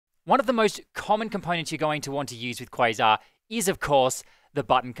One of the most common components you're going to want to use with Quasar is, of course, the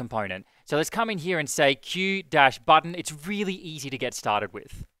button component. So let's come in here and say Q-button. It's really easy to get started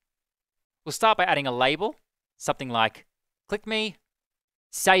with. We'll start by adding a label, something like click me,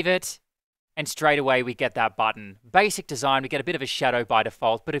 save it, and straight away we get that button. Basic design, we get a bit of a shadow by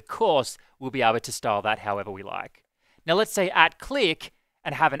default, but of course, we'll be able to style that however we like. Now let's say at click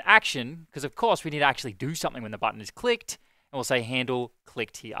and have an action, because of course we need to actually do something when the button is clicked, and we'll say handle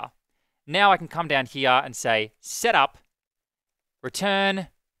clicked here. Now I can come down here and say setup, return,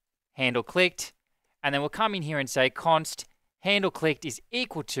 handle clicked, and then we'll come in here and say const handle clicked is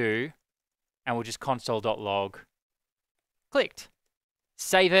equal to, and we'll just console.log clicked.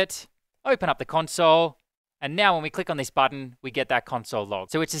 Save it, open up the console, and now when we click on this button, we get that console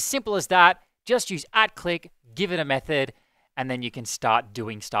log. So it's as simple as that. Just use @click, give it a method, and then you can start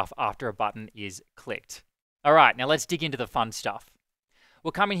doing stuff after a button is clicked. All right, now let's dig into the fun stuff.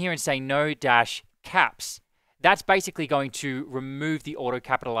 We'll come in here and say no-caps. That's basically going to remove the auto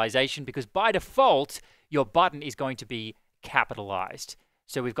capitalization because by default, your button is going to be capitalized.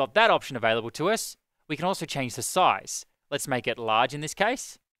 So we've got that option available to us. We can also change the size. Let's make it large in this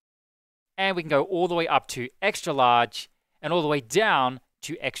case. And we can go all the way up to extra large and all the way down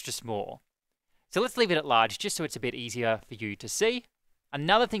to extra small. So let's leave it at large just so it's a bit easier for you to see.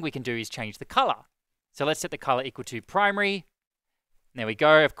 Another thing we can do is change the color. So let's set the color equal to primary. There we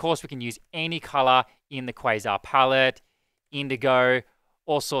go. Of course, we can use any color in the Quasar palette, indigo,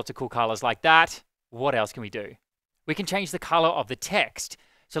 all sorts of cool colors like that. What else can we do? We can change the color of the text.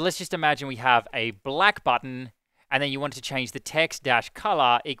 So let's just imagine we have a black button and then you want to change the text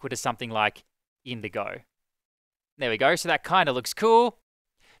 -color equal to something like indigo. There we go. So that kind of looks cool.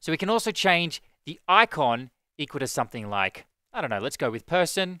 So we can also change the icon equal to something like, I don't know, let's go with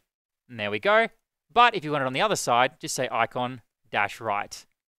person. And there we go. But if you want it on the other side, just say icon -right.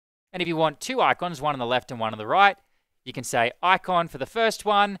 And if you want two icons, one on the left and one on the right, you can say icon for the first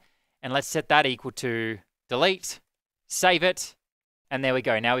one, and let's set that equal to delete, save it, and there we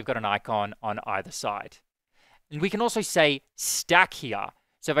go. Now we've got an icon on either side. And we can also say stack here.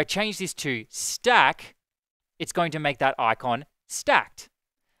 So if I change this to stack, it's going to make that icon stacked.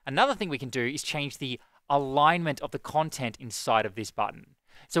 Another thing we can do is change the alignment of the content inside of this button.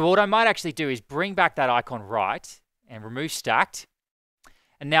 So what I might actually do is bring back that icon right and remove stacked.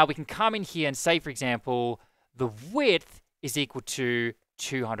 And now we can come in here and say, for example, the width is equal to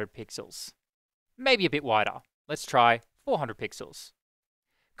 200 pixels. Maybe a bit wider. Let's try 400 pixels.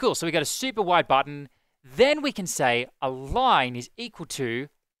 Cool, so we got a super wide button. Then we can say align is equal to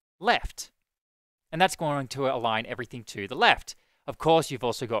left. And that's going to align everything to the left. Of course, you've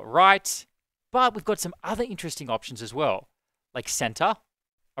also got right, but we've got some other interesting options as well, like center,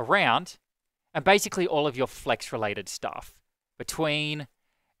 around, and basically all of your flex-related stuff. Between,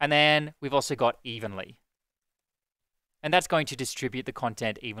 and then we've also got evenly. And that's going to distribute the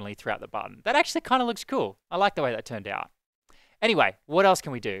content evenly throughout the button. That actually kind of looks cool. I like the way that turned out. Anyway, what else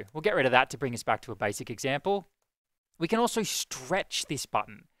can we do? We'll get rid of that to bring us back to a basic example. We can also stretch this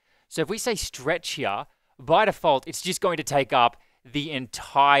button. So if we say stretch here, by default, it's just going to take up the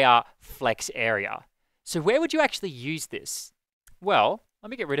entire flex area. So where would you actually use this? Well, let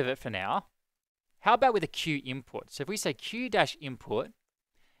me get rid of it for now. How about with a Q input? So if we say Q-input,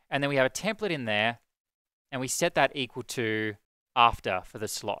 and then we have a template in there, and we set that equal to after for the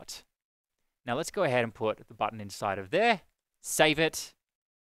slot. Now let's go ahead and put the button inside of there, save it,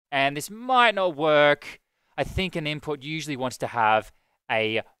 and this might not work. I think an input usually wants to have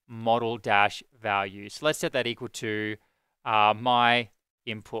a model-value. So let's set that equal to my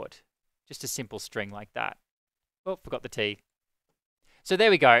input. Just a simple string like that. Oh, forgot the T. So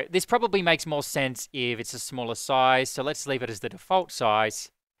there we go. This probably makes more sense if it's a smaller size. So let's leave it as the default size.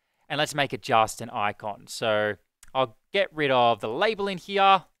 And let's make it just an icon. So I'll get rid of the label in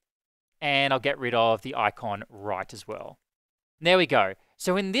here. And I'll get rid of the icon right as well. There we go.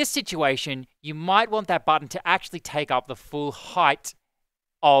 So in this situation, you might want that button to actually take up the full height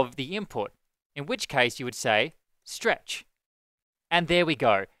of the input. In which case you would say stretch. And there we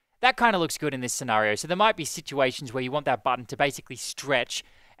go. That kind of looks good in this scenario. So there might be situations where you want that button to basically stretch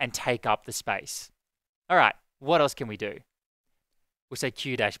and take up the space. All right, what else can we do? We'll say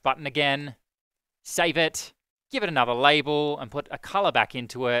Q-button again, save it, give it another label and put a color back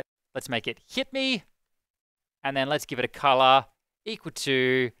into it. Let's make it hit me. And then let's give it a color equal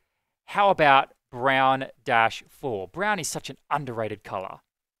to, how about brown-4? Brown is such an underrated color.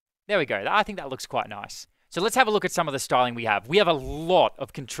 There we go. I think that looks quite nice. So let's have a look at some of the styling we have. We have a lot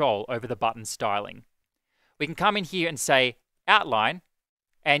of control over the button styling. We can come in here and say outline,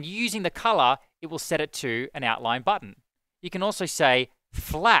 and using the color, it will set it to an outline button. You can also say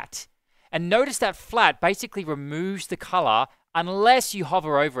flat. And notice that flat basically removes the color unless you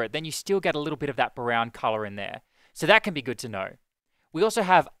hover over it. Then you still get a little bit of that brown color in there. So that can be good to know. We also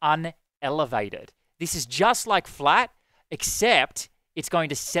have unelevated. This is just like flat, except it's going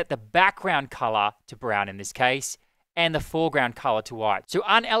to set the background color to brown in this case, and the foreground color to white. So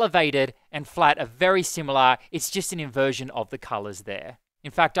unelevated and flat are very similar. It's just an inversion of the colors there.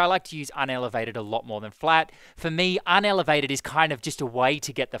 In fact, I like to use unelevated a lot more than flat. For me, unelevated is kind of just a way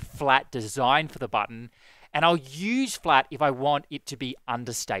to get the flat design for the button, and I'll use flat if I want it to be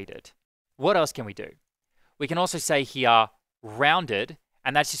understated. What else can we do? We can also say here, rounded,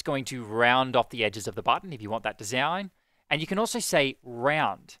 and that's just going to round off the edges of the button if you want that design. And you can also say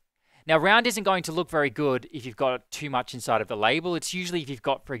round. Now, round isn't going to look very good if you've got too much inside of the label. It's usually if you've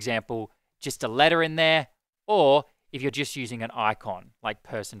got, for example, just a letter in there, or if you're just using an icon, like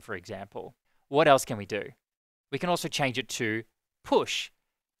person, for example. What else can we do? We can also change it to push,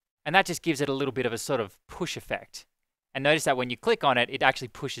 and that just gives it a little bit of a sort of push effect. And notice that when you click on it, it actually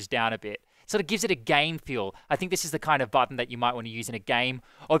pushes down a bit. Sort of gives it a game feel. I think this is the kind of button that you might want to use in a game,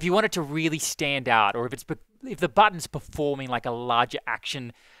 or if you want it to really stand out, or if the button's performing like a larger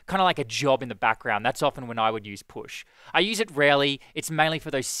action, kind of like a job in the background. That's often when I would use push. I use it rarely. It's mainly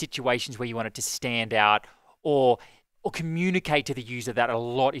for those situations where you want it to stand out, or communicate to the user that a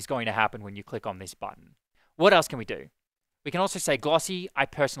lot is going to happen when you click on this button. What else can we do? We can also say glossy. I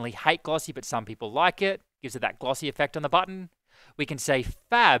personally hate glossy, but some people like it. Gives it that glossy effect on the button. We can say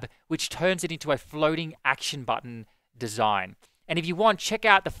fab, which turns it into a floating action button design. And if you want, check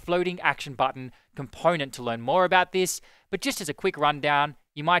out the floating action button component to learn more about this. But just as a quick rundown,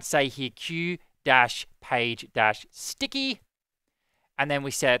 you might say here Q-page-sticky. And then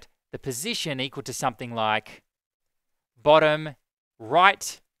we set the position equal to something like bottom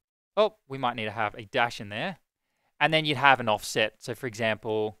right. Oh, we might need to have a dash in there. And then you'd have an offset. So for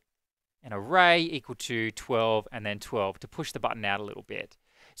example, an array equal to 12 and then 12 to push the button out a little bit.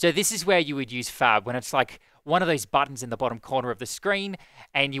 So this is where you would use fab when it's like one of those buttons in the bottom corner of the screen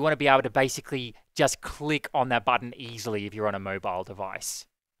and you want to be able to basically just click on that button easily if you're on a mobile device.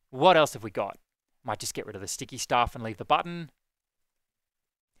 What else have we got? Might just get rid of the sticky stuff and leave the button.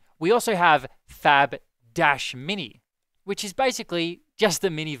 We also have fab-mini, which is basically just the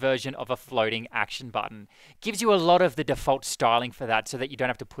mini version of a floating action button. Gives you a lot of the default styling for that so that you don't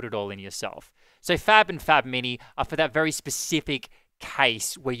have to put it all in yourself. So fab and fab mini are for that very specific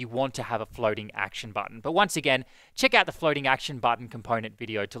case where you want to have a floating action button. But once again, check out the floating action button component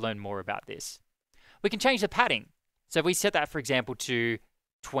video to learn more about this. We can change the padding. So if we set that, for example, to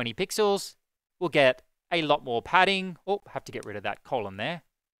 20 pixels, we'll get a lot more padding. Oh, have to get rid of that colon there.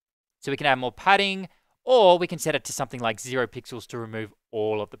 So we can add more padding, or we can set it to something like 0 pixels to remove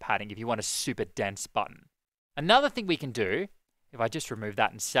all of the padding if you want a super dense button. Another thing we can do, if I just remove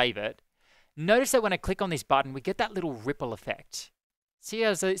that and save it, notice that when I click on this button, we get that little ripple effect. See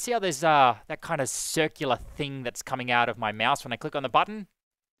how there's that kind of circular thing that's coming out of my mouse when I click on the button?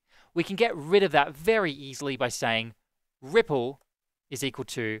 We can get rid of that very easily by saying ripple is equal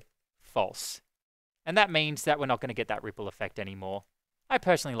to false. And that means that we're not going to get that ripple effect anymore. I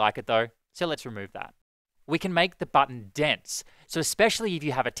personally like it though, so let's remove that. We can make the button dense. So especially if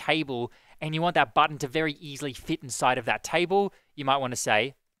you have a table and you want that button to very easily fit inside of that table, you might want to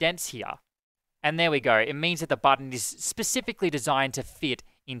say dense here. And there we go. It means that the button is specifically designed to fit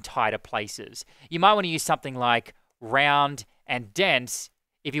in tighter places. You might want to use something like round and dense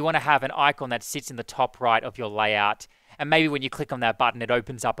if you want to have an icon that sits in the top right of your layout. And maybe when you click on that button, it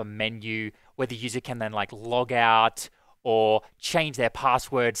opens up a menu where the user can then like log out or change their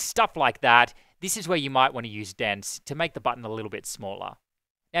password, stuff like that. This is where you might want to use dense to make the button a little bit smaller.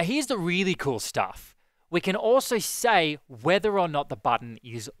 Now here's the really cool stuff. We can also say whether or not the button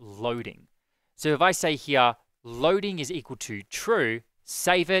is loading. So if I say here, loading is equal to true,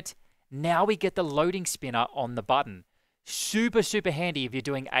 save it. Now we get the loading spinner on the button. Super, super handy if you're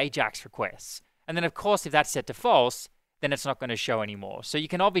doing AJAX requests. And then of course, if that's set to false, then it's not going to show anymore. So you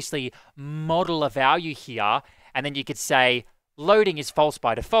can obviously model a value here, and then you could say loading is false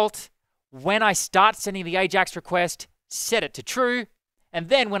by default. When I start sending the AJAX request, set it to true. And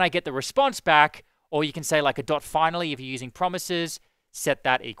then when I get the response back, or you can say like a dot finally if you're using promises, set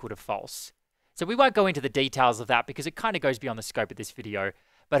that equal to false. So we won't go into the details of that because it kind of goes beyond the scope of this video,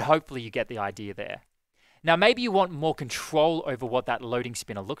 but hopefully you get the idea there. Now maybe you want more control over what that loading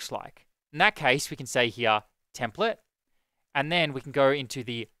spinner looks like. In that case, we can say here template, and then we can go into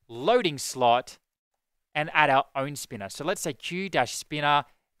the loading slot and add our own spinner. So let's say Q-spinner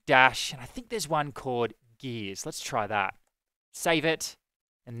dash, and I think there's one called gears. Let's try that. Save it.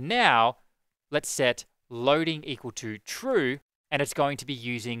 And now let's set loading equal to true. and it's going to be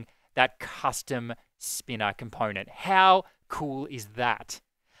using that custom spinner component. How cool is that?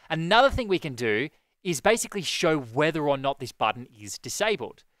 Another thing we can do is basically show whether or not this button is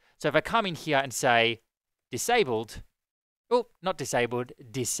disabled. So if I come in here and say disabled, oh, not disabled,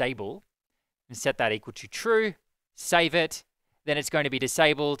 disable, and set that equal to true, save it, then it's going to be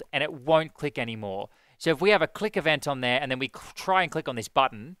disabled and it won't click anymore. So if we have a click event on there and then we try and click on this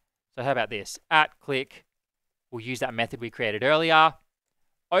button, so how about this? @click, we'll use that method we created earlier,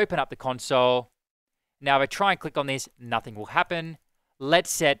 open up the console. Now if I try and click on this, nothing will happen.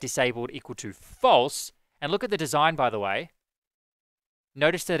 Let's set disabled equal to false. And look at the design, by the way.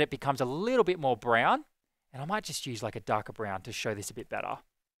 Notice that it becomes a little bit more brown. And I might just use like a darker brown to show this a bit better.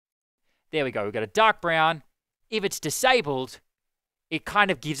 There we go. We've got a dark brown. If it's disabled, it kind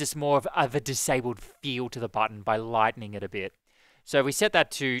of gives us more of a disabled feel to the button by lightening it a bit. So if we set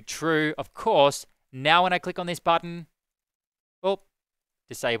that to true, of course, now when I click on this button, oh,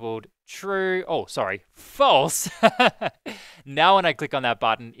 disabled, true, oh, sorry, false. Now when I click on that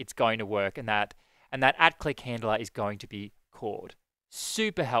button, it's going to work, and that @click handler is going to be called.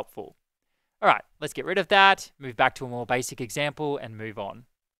 Super helpful. All right, let's get rid of that, move back to a more basic example, and move on.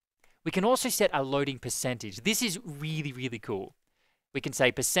 We can also set a loading percentage. This is really, really cool. We can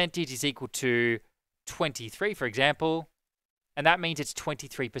say percentage is equal to 23, for example, and that means it's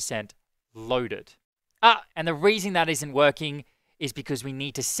 23% loaded. And the reason that isn't working is because we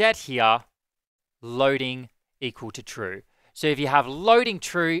need to set here loading equal to true. So if you have loading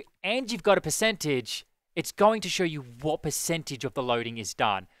true and you've got a percentage, it's going to show you what percentage of the loading is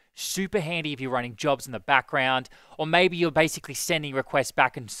done. Super handy if you're running jobs in the background, or maybe you're basically sending requests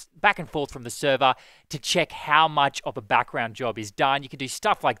back and forth from the server to check how much of a background job is done. You can do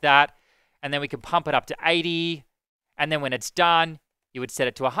stuff like that, and then we can pump it up to 80, and then when it's done, you would set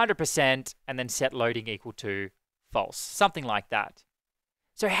it to 100%, and then set loading equal to false, something like that.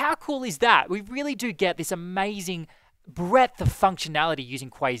 So how cool is that? We really do get this amazing breadth of functionality using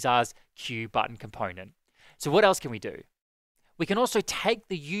Quasar's QButton component. So what else can we do? We can also take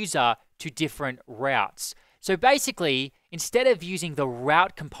the user to different routes. So basically, instead of using the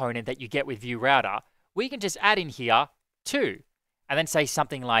route component that you get with ViewRouter, we can just add in here to, and then say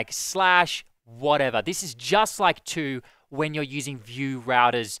something like /whatever. This is just like to when you're using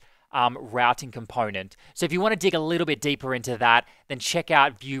ViewRouter's routing component. So if you want to dig a little bit deeper into that, then check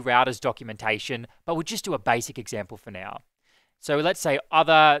out ViewRouter's documentation, but we'll just do a basic example for now. So let's say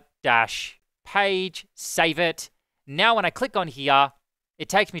other-page, save it. Now when I click on here, it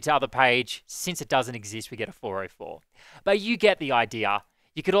takes me to other page. Since it doesn't exist, we get a 404. But you get the idea.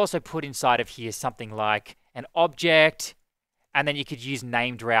 You could also put inside of here something like an object, and then you could use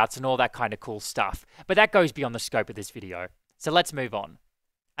named routes and all that kind of cool stuff. But that goes beyond the scope of this video. So let's move on.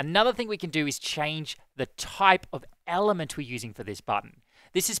 Another thing we can do is change the type of element we're using for this button.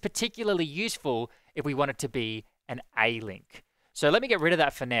 This is particularly useful if we want it to be an A-link. So let me get rid of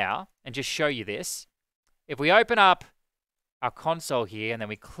that for now and just show you this. If we open up our console here and then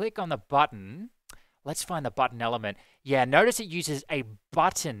we click on the button, let's find the button element. Yeah, notice it uses a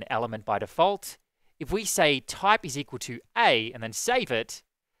button element by default. If we say type is equal to A and then save it,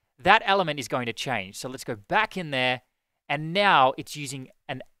 that element is going to change. So let's go back in there, and now it's using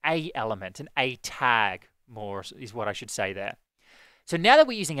an A element, an A tag, more is what I should say there. So now that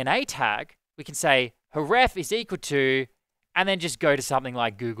we're using an A tag, we can say href is equal to, and then just go to something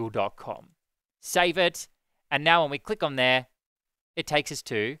like google.com. Save it, and now when we click on there, it takes us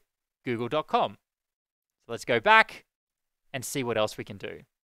to google.com. So let's go back and see what else we can do.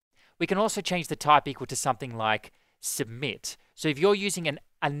 We can also change the type equal to something like submit. So if you're using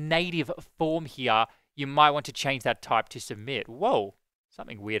a native form here, you might want to change that type to submit. Whoa,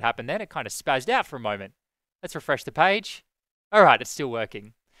 something weird happened then. It kind of spazzed out for a moment. Let's refresh the page. All right, it's still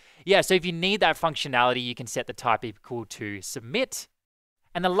working. Yeah, so if you need that functionality, you can set the type equal to submit.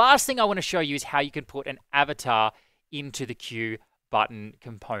 And the last thing I want to show you is how you can put an avatar into the QButton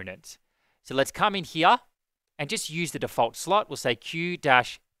component. So let's come in here and just use the default slot. We'll say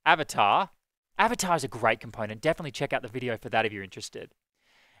Q-avatar. Avatar is a great component. Definitely check out the video for that if you're interested.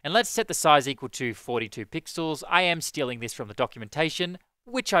 And let's set the size equal to 42 pixels. I am stealing this from the documentation,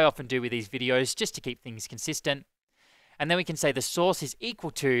 which I often do with these videos just to keep things consistent. And then we can say the source is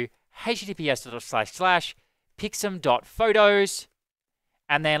equal to https://pixum.photos.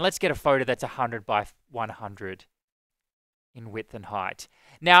 And then let's get a photo that's 100 by 100 in width and height.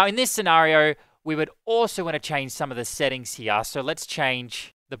 Now, in this scenario, we would also want to change some of the settings here. So let's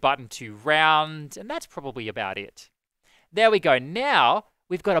change the button to round, and that's probably about it. There we go. Now,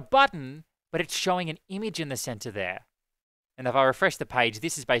 we've got a button, but it's showing an image in the center there. And if I refresh the page,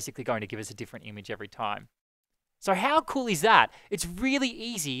 this is basically going to give us a different image every time. So how cool is that? It's really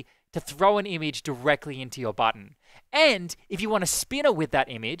easy to throw an image directly into your button. And if you want a spinner with that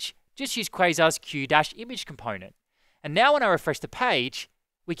image, just use Quasar's Q-image component. And now when I refresh the page,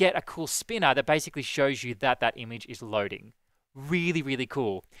 we get a cool spinner that basically shows you that that image is loading. Really, really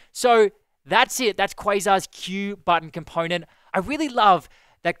cool. So that's it. That's Quasar's QButton component. I really love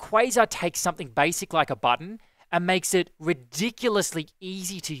that Quasar takes something basic like a button and makes it ridiculously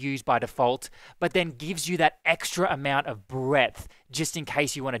easy to use by default, but then gives you that extra amount of breadth just in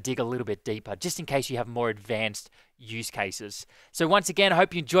case you want to dig a little bit deeper, just in case you have more advanced use cases. So once again, I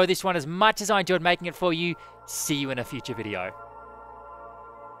hope you enjoyed this one as much as I enjoyed making it for you. See you in a future video.